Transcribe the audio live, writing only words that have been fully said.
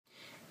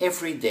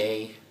Every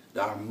day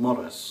there are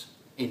mothers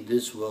in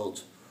this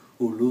world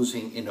who are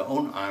losing in their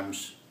own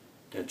arms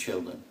their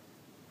children.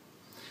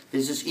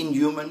 This is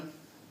inhuman,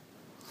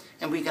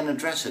 and we can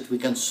address it, we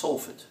can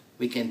solve it,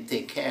 we can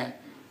take care.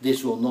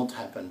 This will not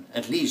happen,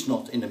 at least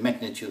not in the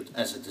magnitude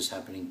as it is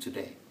happening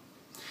today.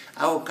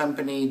 Our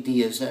company,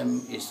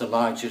 DSM, is the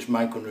largest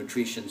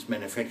micronutrition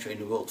manufacturer in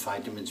the world,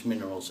 vitamins,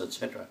 minerals,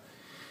 etc.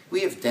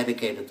 We have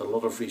dedicated a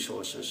lot of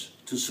resources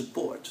to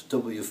support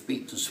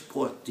WFP, to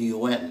support the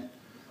UN,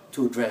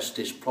 to address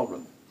this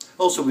problem.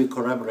 Also, we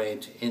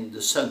collaborate in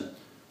the Sun,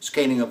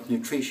 scaling up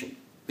nutrition,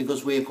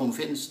 because we are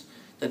convinced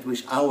that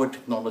with our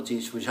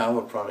technologies, with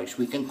our products,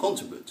 we can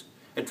contribute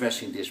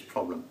addressing this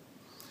problem.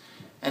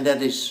 And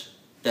that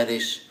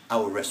is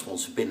our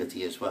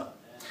responsibility as well.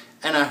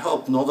 And I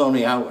hope not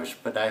only ours,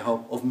 but I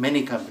hope of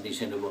many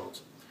companies in the world.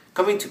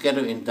 Coming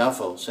together in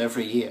Davos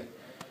every year,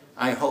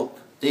 I hope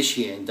this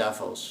year in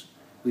Davos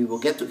we will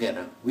get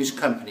together with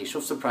companies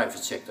of the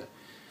private sector,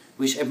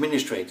 with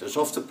administrators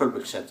of the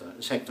public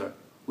sector,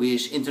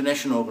 with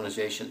international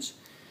organizations,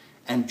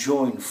 and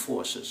join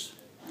forces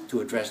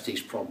to address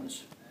these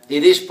problems.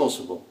 It is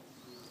possible,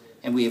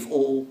 and we have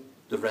all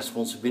the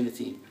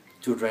responsibility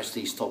to address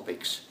these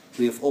topics.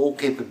 We have all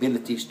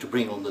capabilities to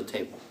bring on the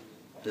table.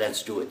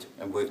 Let's do it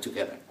and work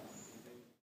together.